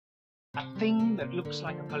A thing that looks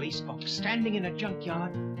like a police box standing in a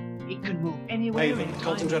junkyard. It can move anywhere. Haven,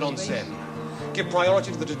 concentrate on Sen. Give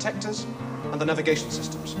priority to the detectors and the navigation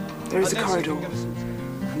systems. There is a corridor,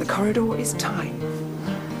 and the corridor is time.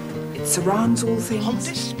 It surrounds all things. On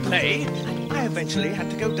display, I eventually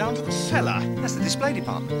had to go down to the cellar. That's the display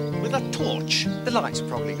department. With a torch. The lights are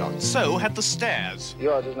probably gone. So had the stairs.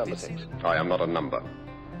 Yours is number 6. I am not a number.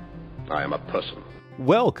 I am a person.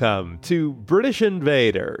 Welcome to British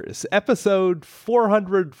Invaders, episode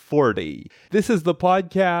 440. This is the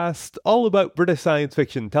podcast all about British science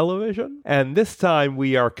fiction television, and this time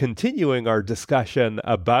we are continuing our discussion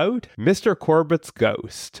about Mr. Corbett's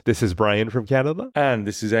Ghost. This is Brian from Canada. And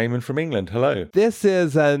this is Eamon from England. Hello. This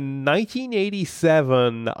is a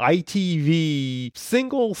 1987 ITV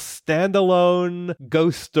single standalone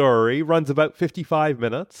ghost story, runs about 55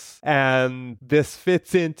 minutes, and this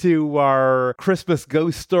fits into our Christmas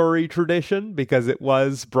ghost story tradition because it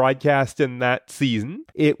was broadcast in that season.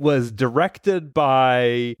 It was directed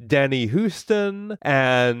by Danny Huston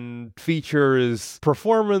and features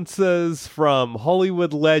performances from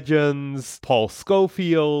Hollywood legends Paul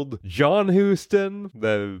Scofield, John Huston,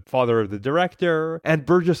 the father of the director, and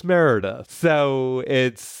Burgess Meredith. So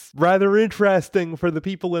it's rather interesting for the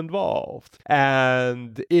people involved.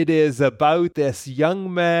 And it is about this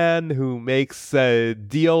young man who makes a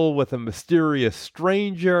deal with a mysterious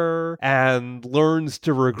stranger and learns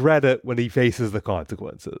to regret it when he faces the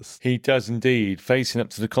consequences. He does indeed, facing up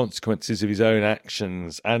to the consequences of his own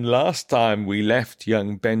actions. And last time we left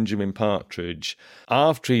young Benjamin Partridge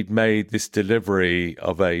after he'd made this delivery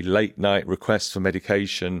of a late night request for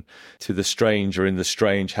medication to the stranger in the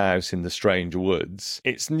strange house in the strange woods.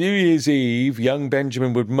 It's New Year's Eve. Young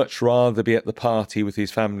Benjamin would much rather be at the party with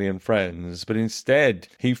his family and friends, but instead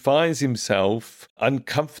he finds himself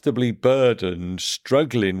uncomfortably burdened,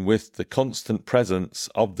 struggling with the constant presence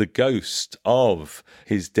of the ghost of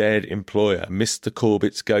his dead employer, Mr.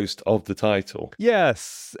 Corbett's ghost of the title.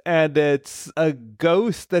 Yes, and it's a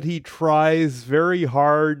ghost that he tries very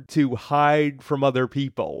hard to hide from other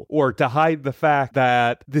people, or to hide the fact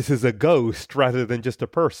that this is a ghost rather than just a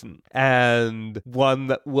person, and one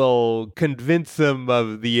that will convince him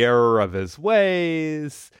of the error of his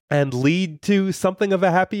ways and lead to something of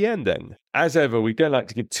a happy ending. As ever, we don't like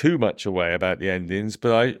to give too much away about the endings,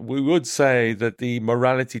 but we would say that the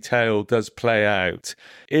morality tale does play out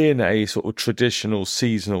in a sort of traditional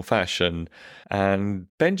seasonal fashion. And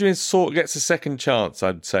Benjamin sort of gets a second chance,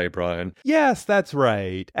 I'd say, Brian. Yes, that's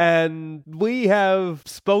right. And we have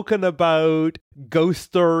spoken about ghost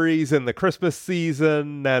stories in the Christmas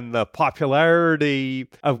season and the popularity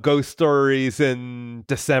of ghost stories in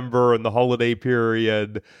December and the holiday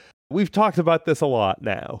period. We've talked about this a lot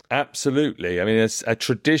now. Absolutely. I mean, it's a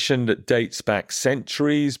tradition that dates back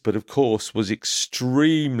centuries, but of course was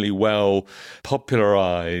extremely well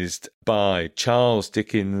popularized by Charles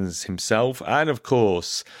Dickens himself, and of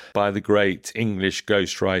course by the great English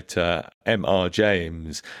ghostwriter M.R.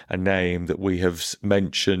 James, a name that we have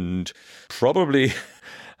mentioned probably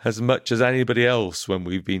as much as anybody else when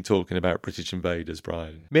we've been talking about British Invaders,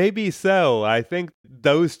 Brian. Maybe so. I think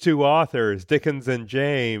those two authors, Dickens and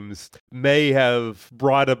James, may have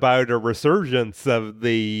brought about a resurgence of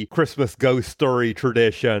the Christmas ghost story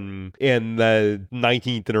tradition in the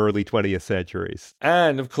 19th and early 20th centuries.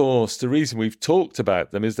 And of course, the reason we've talked about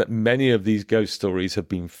them is that many of these ghost stories have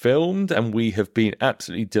been filmed, and we have been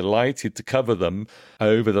absolutely delighted to cover them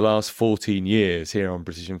over the last 14 years here on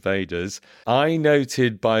British Invaders. I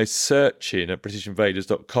noted by searching at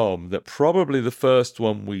britishinvaders.com that probably the first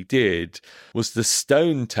one we did was the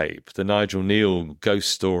Stone Tape, the Nigel Neal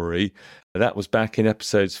ghost story. That was back in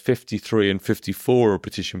episodes 53 and 54 of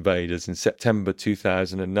British Invaders in September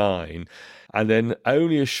 2009. And then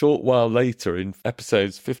only a short while later, in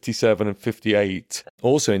episodes 57 and 58,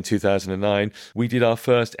 also in 2009, we did our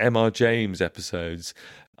first M.R. James episodes.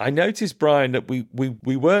 I noticed, Brian, that we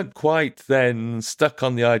weren't quite then stuck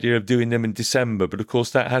on the idea of doing them in December, but of course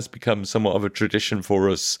that has become somewhat of a tradition for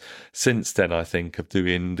us since then, I think, of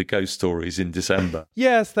doing the ghost stories in December.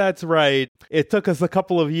 Yes, that's right. It took us a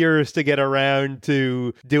couple of years to get around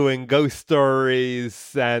to doing ghost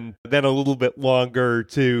stories, and then a little bit longer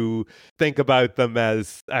to think about them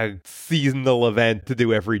as a seasonal event to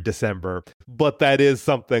do every December. But that is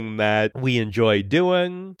something that we enjoy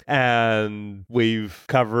doing, and we've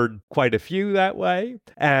covered covered quite a few that way.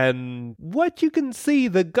 And what you can see,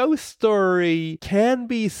 the ghost story can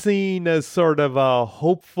be seen as sort of a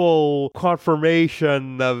hopeful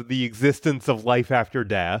confirmation of the existence of life after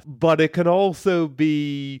death, but it can also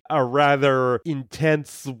be a rather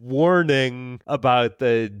intense warning about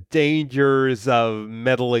the dangers of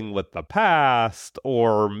meddling with the past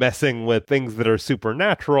or messing with things that are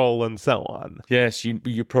supernatural and so on. Yes,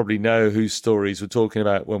 you probably know whose stories we're talking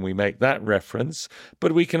about when we make that reference,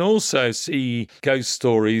 but we can also see ghost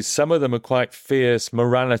stories. Some of them are quite fierce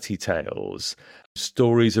morality tales.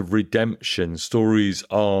 Stories of redemption, stories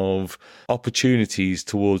of opportunities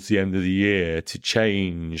towards the end of the year to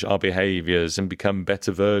change our behaviors and become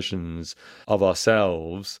better versions of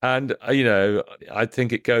ourselves. And, I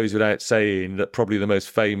think it goes without saying that probably the most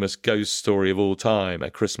famous ghost story of all time,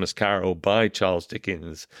 A Christmas Carol by Charles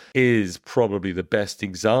Dickens, is probably the best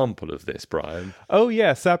example of this, Brian. Oh,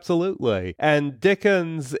 yes, absolutely. And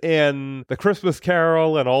Dickens in The Christmas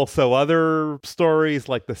Carol and also other stories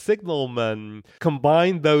like The Signalman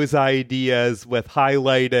combine those ideas with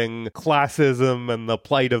highlighting classism and the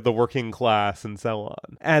plight of the working class and so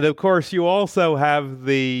on. And of course, you also have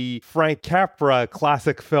the Frank Capra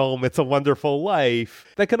classic film, It's a Wonderful Life,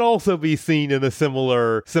 that can also be seen in a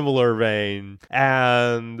similar vein.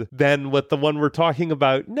 And then with the one we're talking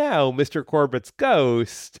about now, Mr. Corbett's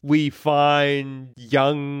Ghost, we find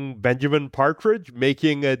young Benjamin Partridge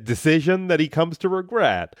making a decision that he comes to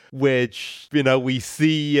regret, which, we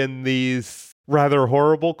see in these rather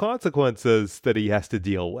horrible consequences that he has to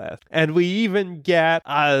deal with. And we even get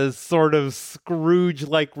a sort of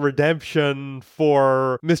Scrooge-like redemption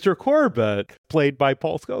for Mr. Corbett, played by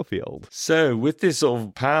Paul Scofield. So with this sort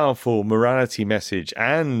of powerful morality message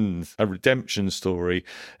and a redemption story,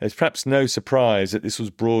 it's perhaps no surprise that this was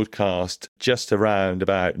broadcast just around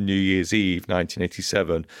about New Year's Eve,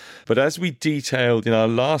 1987. But as we detailed in our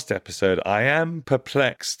last episode, I am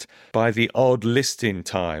perplexed by the odd listing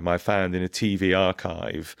time I found in a TV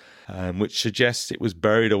archive, which suggests it was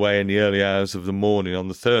buried away in the early hours of the morning on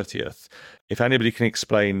the 30th. If anybody can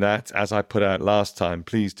explain that, as I put out last time,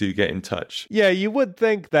 please do get in touch. Yeah, you would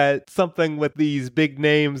think that something with these big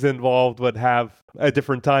names involved would have a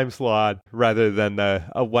different time slot rather than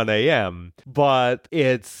a 1 a.m. But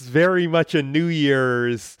it's very much a New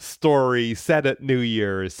Year's story set at New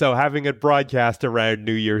Year's. So having it broadcast around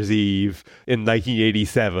New Year's Eve in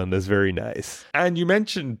 1987 is very nice. And you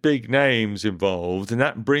mentioned big names involved, and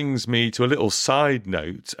that brings me to a little side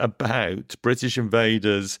note about British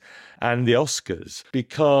Invaders and the Oscars,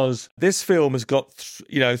 because this film has got, 3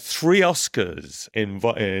 Oscars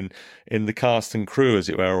in the cast and crew, as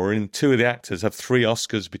it were, or in 2 of the actors have 3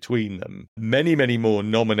 Oscars between them. Many, many more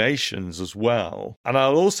nominations as well. And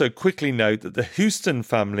I'll also quickly note that the Houston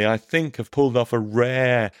family, I think, have pulled off a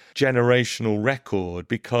rare generational record,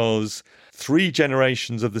 because 3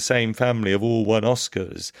 generations of the same family have all won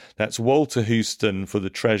Oscars. That's Walter Houston for The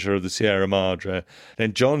Treasure of the Sierra Madre,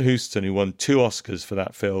 then John Huston, who won 2 Oscars for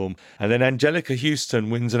that film, and then Angelica Houston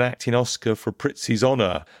wins an acting Oscar for Prizzi's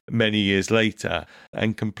Honor many years later,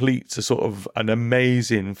 and completes a sort of an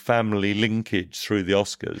amazing family linkage through the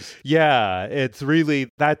Oscars. Yeah, it's really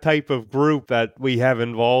that type of group that we have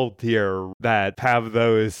involved here that have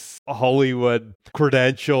those Hollywood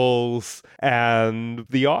credentials and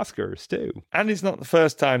the Oscars too. And it's not the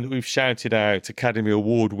first time that we've shouted out Academy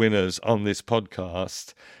Award winners on this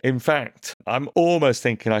podcast. In fact, I'm almost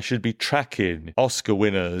thinking I should be tracking Oscar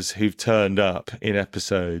winners who've turned up in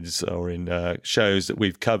episodes or in shows that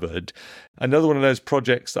we've covered. Another one of those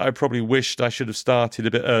projects that I probably wished I should have started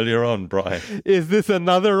a bit earlier on, Brian. Is this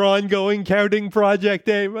another ongoing counting project,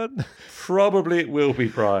 Damon? Probably it will be,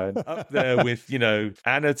 Brian. Up there with,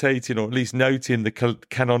 annotating or at least noting the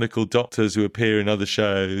canonical doctors who appear in other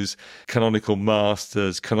shows, canonical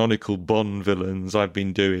masters, canonical Bond villains I've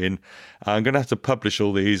been doing. I'm going to have to publish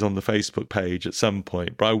all these on the Facebook page at some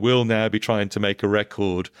point, but I will now be trying to make a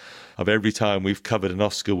record of every time we've covered an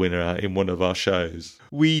Oscar winner in one of our shows.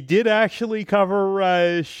 We did actually cover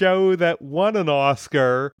a show that won an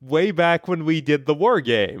Oscar way back when we did The War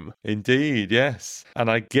Game. Indeed, yes. And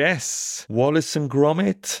I guess Wallace and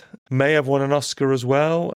Gromit may have won an Oscar as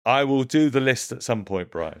well. I will do the list at some point,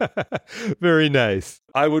 Brian. Very nice.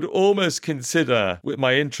 I would almost consider, with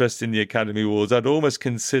my interest in the Academy Awards, I'd almost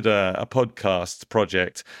consider a podcast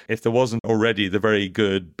project if there wasn't already the very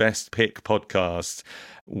good Best Pick podcast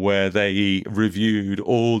where they reviewed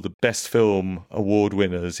all the Best Film Award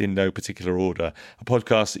winners in no particular order. A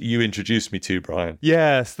podcast that you introduced me to, Brian.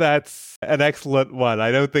 Yes, that's an excellent one.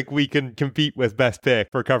 I don't think we can compete with Best Pick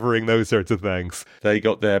for covering those sorts of things. They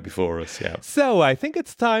got there before us, yeah. So I think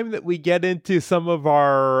it's time time that we get into some of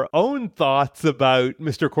our own thoughts about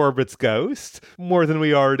Mr. Corbett's ghost, more than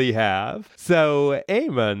we already have. So,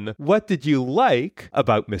 Eamon, what did you like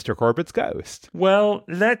about Mr. Corbett's ghost? Well,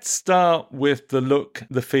 let's start with the look,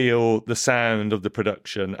 the feel, the sound of the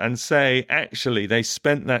production and say, actually, they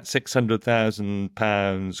spent that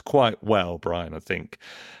 £600,000 quite well, Brian, I think.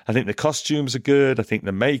 I think the costumes are good. I think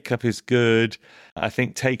the makeup is good. I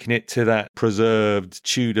think taking it to that preserved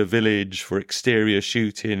Tudor village for exterior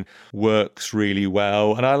shooting works really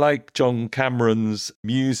well. And I like John Cameron's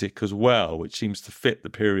music as well, which seems to fit the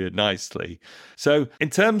period nicely. So in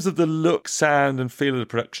terms of the look, sound and feel of the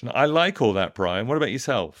production, I like all that, Brian. What about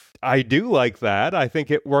yourself? I do like that. I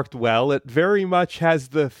think it worked well. It very much has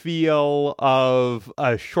the feel of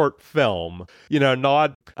a short film. You know,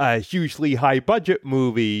 not a hugely high-budget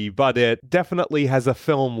movie, but it definitely has a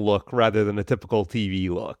film look rather than a typical TV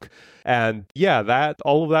look. And yeah,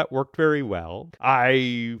 all of that worked very well.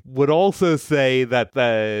 I would also say that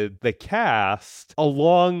the cast,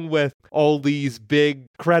 along with all these big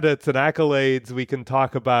credits and accolades we can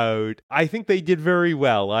talk about, I think they did very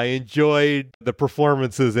well. I enjoyed the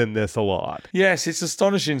performances in this a lot. Yes, it's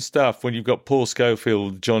astonishing stuff when you've got Paul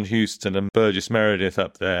Scofield, John Huston and Burgess Meredith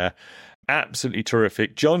up there. Absolutely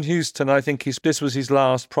terrific. John Huston, I think this was his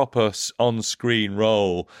last proper on-screen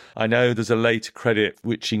role. I know there's a later credit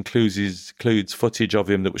which includes footage of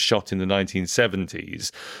him that was shot in the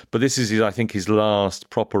 1970s, but this is, I think, his last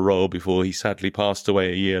proper role before he sadly passed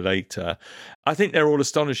away a year later. I think they're all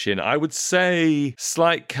astonishing. I would say,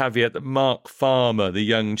 slight caveat, that Mark Farmer, the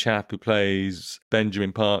young chap who plays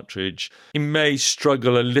Benjamin Partridge, he may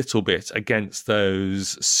struggle a little bit against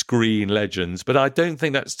those screen legends, but I don't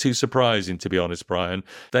think that's too surprising, to be honest, Brian.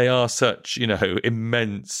 They are such,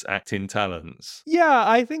 immense acting talents. Yeah,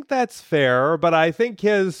 I think that's fair, but I think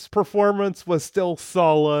his performance was still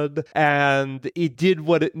solid and it did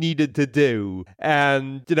what it needed to do.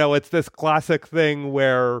 And, it's this classic thing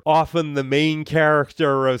where often the main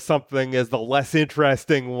character of something is the less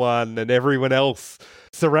interesting one and everyone else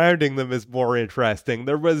surrounding them is more interesting.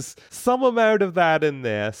 There was some amount of that in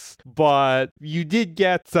this, but you did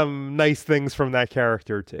get some nice things from that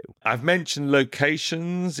character too. I've mentioned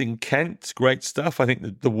locations in Kent, great stuff. I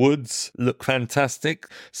think the woods look fantastic,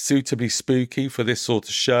 suitably spooky for this sort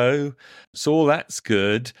of show. So all that's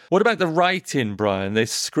good. What about the writing, Brian?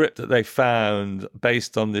 This script that they found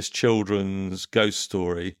based on this children's ghost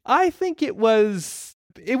story? I think it was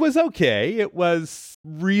okay. It was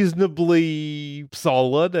reasonably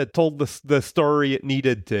solid. It told the story it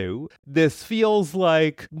needed to. This feels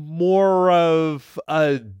like more of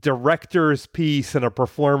a director's piece and a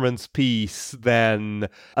performance piece than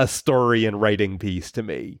a story and writing piece to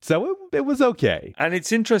me. So it was okay. And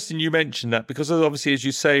it's interesting you mentioned that because obviously, as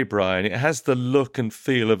you say, Brian, it has the look and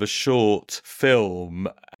feel of a short film,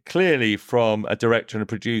 clearly from a director and a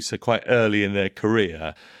producer quite early in their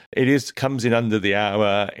career. It comes in under the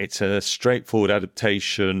hour. It's a straightforward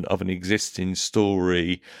adaptation of an existing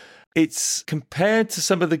story. It's compared to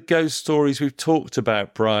some of the ghost stories we've talked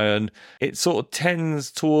about, Brian, it sort of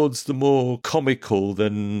tends towards the more comical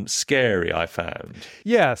than scary, I found.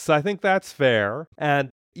 Yes, I think that's fair.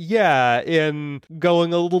 And yeah, in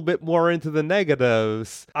going a little bit more into the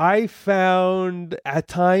negatives, I found at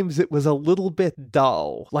times it was a little bit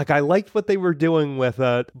dull. Like, I liked what they were doing with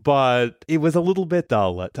it, but it was a little bit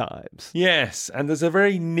dull at times. Yes, and there's a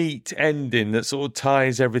very neat ending that sort of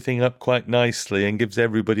ties everything up quite nicely and gives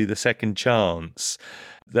everybody the second chance.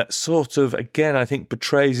 That sort of, again, I think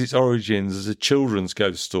betrays its origins as a children's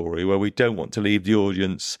ghost story where we don't want to leave the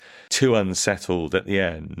audience too unsettled at the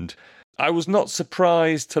end. I was not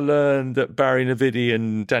surprised to learn that Barry Navidi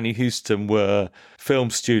and Danny Huston were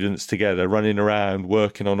film students together, running around,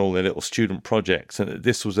 working on all their little student projects, and that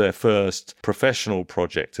this was their first professional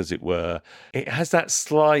project, as it were. It has that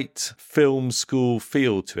slight film school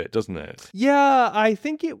feel to it, doesn't it? Yeah, I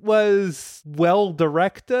think it was well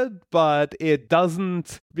directed, but it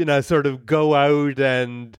doesn't, sort of go out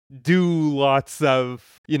and do lots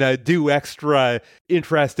of, do extra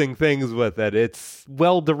interesting things with it. It's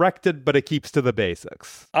well directed, but it keeps to the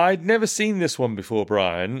basics. I'd never seen this one before,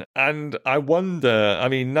 Brian, and I wonder,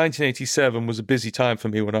 1987 was a busy time for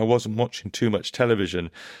me when I wasn't watching too much television,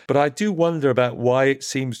 but I do wonder about why it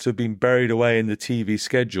seems to have been buried away in the TV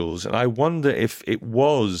schedules, and I wonder if it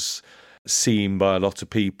was seen by a lot of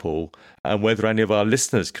people and whether any of our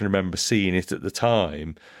listeners can remember seeing it at the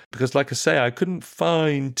time. Because like I say, I couldn't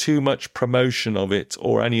find too much promotion of it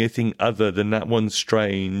or anything other than that one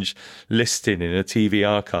strange listing in a TV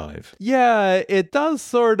archive. Yeah, it does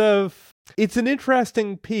sort of It's an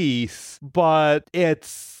interesting piece, but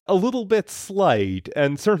it's a little bit slight,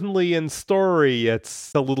 and certainly in story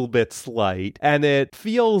it's a little bit slight, and it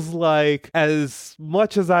feels like, as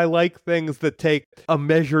much as I like things that take a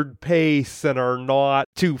measured pace and are not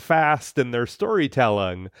too fast in their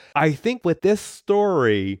storytelling, I think with this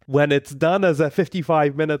story, when it's done as a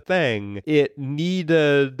 55-minute thing, it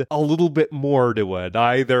needed a little bit more to it,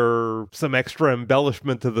 either some extra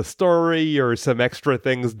embellishment to the story or some extra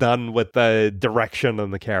things done with the direction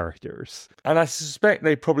and the characters. And I suspect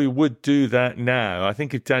they probably would do that now. I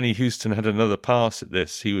think if Danny Huston had another pass at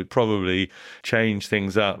this, he would probably change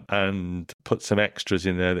things up and put some extras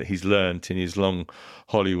in there that he's learnt in his long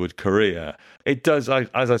Hollywood career. It does,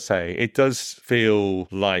 as I say, it does feel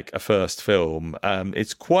like a first film.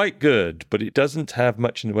 It's quite good, but it doesn't have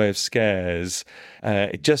much in the way of scares.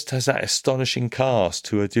 It just has that astonishing cast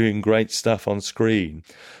who are doing great stuff on screen.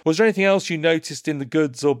 Was there anything else you noticed in the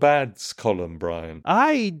goods or bads column, Brian?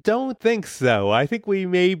 I don't think so. I think we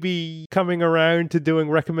may be coming around to doing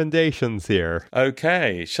recommendations here.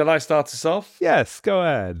 Okay, shall I start us off? Yes, go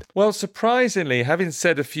ahead. Well, surprisingly, having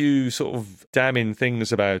said a few sort of damning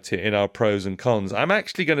things about it in our pros and cons, I'm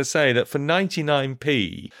actually going to say that for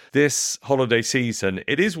 99p this holiday season,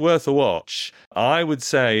 it is worth a watch. I would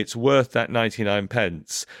say it's worth that 99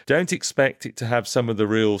 pence. Don't expect it to have some of the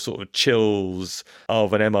real sort of chills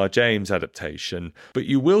of an M.R. James adaptation, but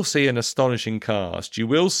you will see an astonishing cast. You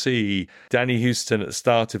will see Danny Huston at the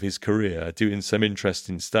start of his career doing some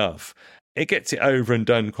interesting stuff. It gets it over and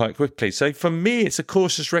done quite quickly. So for me, it's a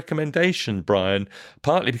cautious recommendation, Brian,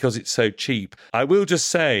 partly because it's so cheap. I will just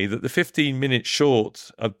say that the 15-minute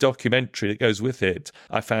short of documentary that goes with it,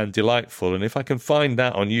 I found delightful. And if I can find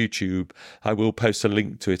that on YouTube, I will post a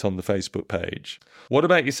link to it on the Facebook page. What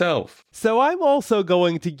about yourself? So I'm also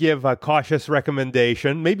going to give a cautious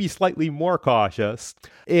recommendation, maybe slightly more cautious.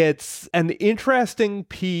 It's an interesting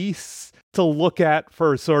piece to look at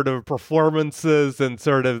for sort of performances and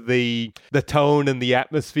sort of the tone and the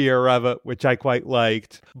atmosphere of it, which I quite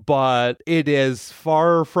liked. But it is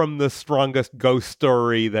far from the strongest ghost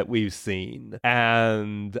story that we've seen.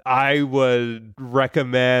 And I would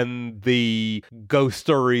recommend the ghost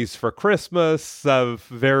stories for Christmas of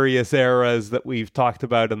various eras that we've talked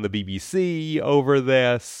about on the BBC over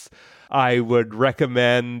this. I would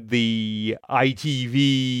recommend the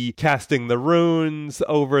ITV Casting the Runes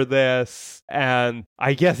over this, and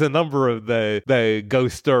I guess a number of the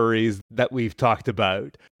ghost stories that we've talked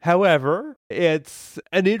about. However, it's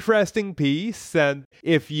an interesting piece, and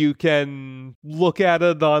if you can look at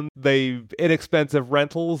it on the inexpensive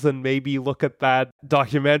rentals and maybe look at that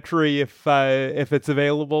documentary if it's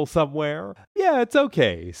available somewhere, yeah, it's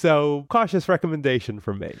okay. So, cautious recommendation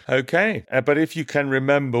from me. Okay, but if you can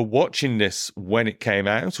remember watching this when it came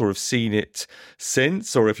out or have seen it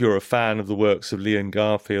since, or if you're a fan of the works of Leon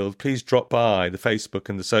Garfield, please drop by the Facebook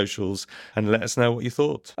and the socials and let us know what you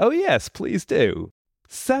thought. Oh yes, please do.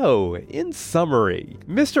 So, in summary,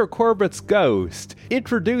 Mr. Corbett's Ghost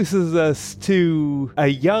introduces us to a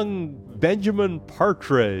young Benjamin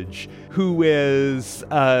Partridge who is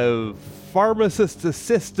a pharmacist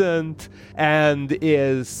assistant and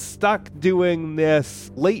is stuck doing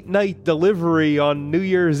this late night delivery on New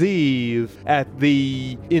Year's Eve at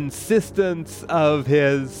the insistence of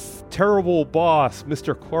his terrible boss,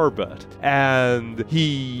 Mr. Corbett. And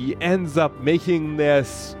he ends up making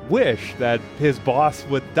this wish that his boss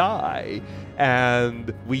would die.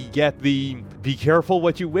 And we get the be careful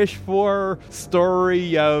what you wish for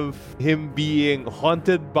story of him being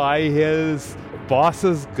haunted by his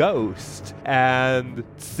boss's ghost, and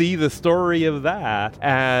see the story of that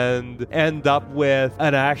and end up with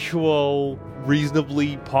an actual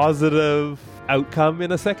reasonably positive outcome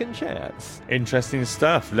in a second chance. Interesting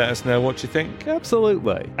stuff. Let us know what you think.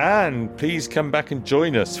 Absolutely. And please come back and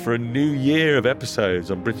join us for a new year of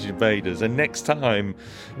episodes on British Invaders. And next time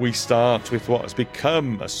we start with what has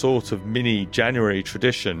become a sort of mini January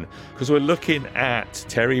tradition, because we're looking at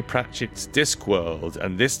Terry Pratchett's Discworld,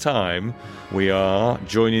 and this time we are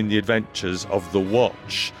joining the adventures of The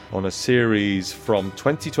Watch on a series from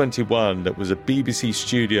 2021 that was a BBC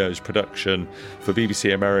Studios production for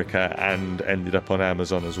BBC America and ended up on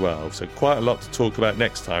Amazon as well. So quite a lot to talk about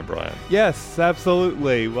next time, Brian. Yes,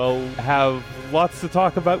 absolutely. We'll have lots to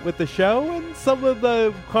talk about with the show and some of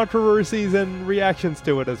the controversies and reactions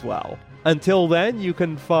to it as well. Until then, you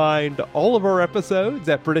can find all of our episodes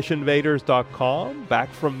at BritishInvaders.com, back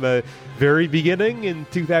from the very beginning in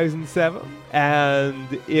 2007.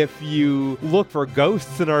 And if you look for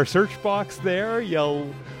ghosts in our search box there,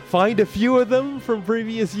 you'll find a few of them from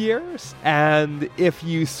previous years. And if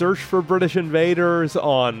you search for British Invaders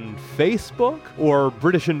on Facebook or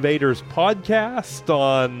British Invaders Podcast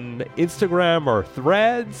on Instagram or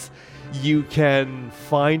Threads, you can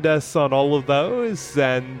find us on all of those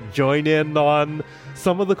and join in on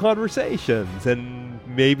some of the conversations. And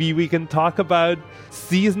maybe we can talk about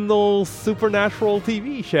seasonal supernatural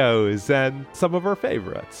TV shows and some of our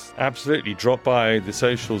favorites. Absolutely. Drop by the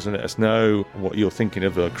socials and let us know what you're thinking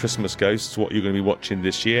of Christmas Ghosts, what you're going to be watching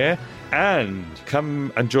this year. And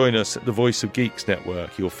come and join us at the Voice of Geeks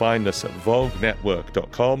Network. You'll find us at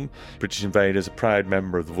vognetwork.com. British Invaders, a proud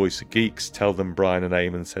member of the Voice of Geeks. Tell them Brian and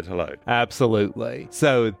Eamon said hello. Absolutely.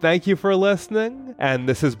 So thank you for listening. And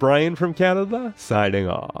this is Brian from Canada, signing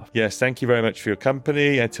off. Yes, thank you very much for your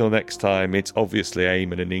company. Until next time, it's obviously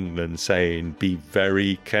Eamon in England saying, be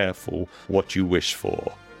very careful what you wish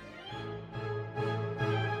for.